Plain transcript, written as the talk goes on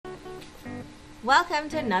Welcome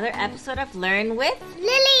to another episode of Learn with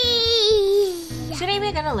Lily! Today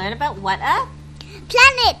we're going to learn about what a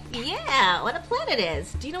Planet! Yeah, what a planet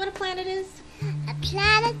is. Do you know what a planet is? A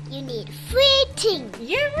planet, you need 3 things.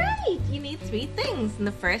 You're right. You need 3 things. And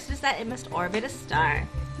the first is that it must orbit a star.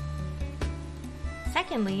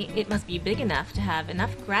 Secondly, it must be big enough to have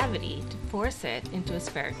enough gravity to force it into a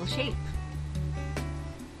spherical shape.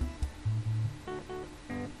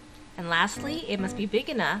 And lastly, it must be big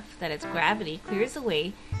enough that its gravity clears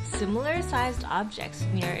away similar-sized objects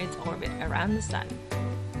near its orbit around the Sun.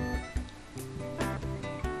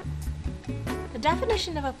 The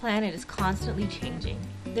definition of a planet is constantly changing.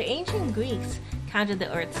 The ancient Greeks counted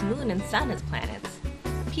the Earth's moon and sun as planets.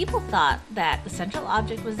 People thought that the central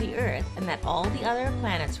object was the Earth and that all the other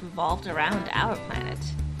planets revolved around our planet.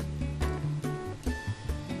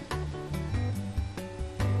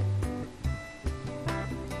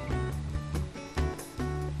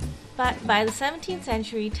 But by the 17th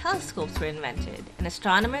century, telescopes were invented, and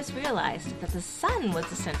astronomers realized that the Sun was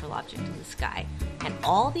the central object in the sky, and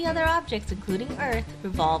all the other objects, including Earth,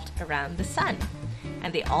 revolved around the Sun.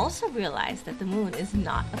 And they also realized that the Moon is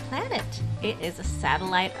not a planet. It is a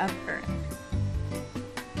satellite of Earth.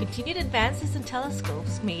 Continued advances in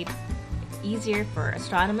telescopes made it easier for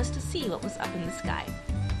astronomers to see what was up in the sky.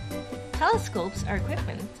 Telescopes are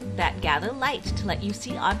equipment that gather light to let you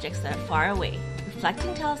see objects that are far away.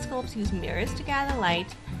 Reflecting telescopes use mirrors to gather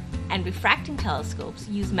light, and refracting telescopes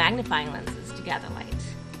use magnifying lenses to gather light.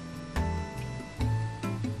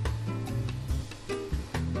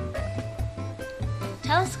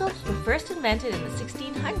 Telescopes were first invented in the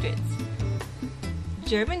 1600s.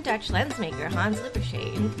 German-Dutch lensmaker Hans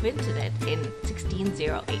Lippershey invented it in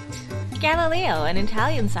 1608. Galileo, an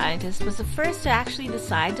Italian scientist, was the first to actually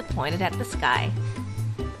decide to point it at the sky.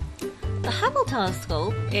 The Hubble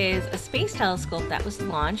Telescope is a space telescope that was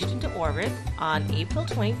launched into orbit on April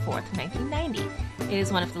 24, 1990. It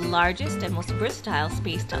is one of the largest and most versatile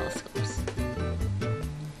space telescopes.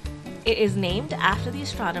 It is named after the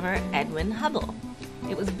astronomer Edwin Hubble.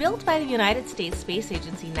 It was built by the United States Space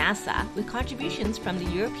Agency NASA with contributions from the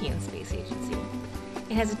European Space Agency.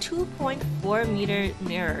 It has a 2.4-meter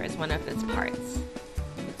mirror as one of its parts.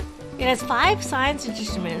 It has 5 science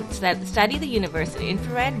instruments that study the universe in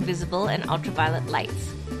infrared, visible, and ultraviolet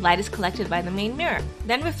lights. Light is collected by the main mirror,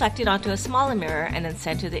 then reflected onto a smaller mirror and then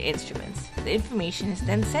sent to the instruments. The information is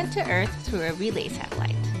then sent to Earth through a relay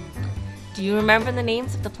satellite. Do you remember the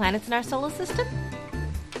names of the planets in our solar system?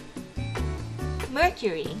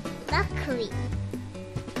 Mercury, Mercury,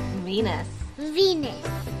 Venus. Venus,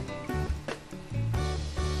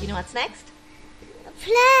 You know what's next? a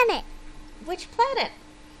planet, Which planet?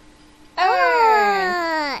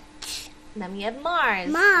 Earth, Then we have Mars,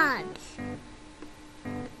 Mars,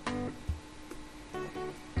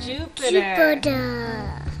 Jupiter,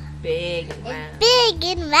 Jupiter, big and round. big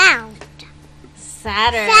and round,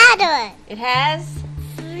 Saturn. Saturn, It has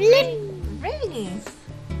rings.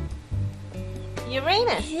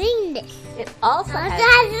 Uranus. Venus, It also also has.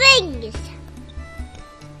 has rings,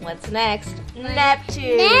 What's next?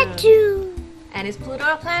 Neptune. Neptune, And is Pluto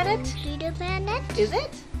a planet? Pluto planet, Is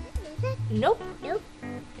it? is it? Nope. Nope,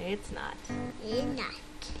 It's not. it's not.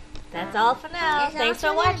 That's all for now. That's Thanks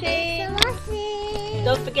all for now. watching. Thanks for watching.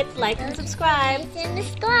 Don't forget to like and subscribe. Like and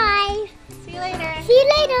subscribe. See you later. See you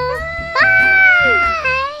later.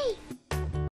 Bye.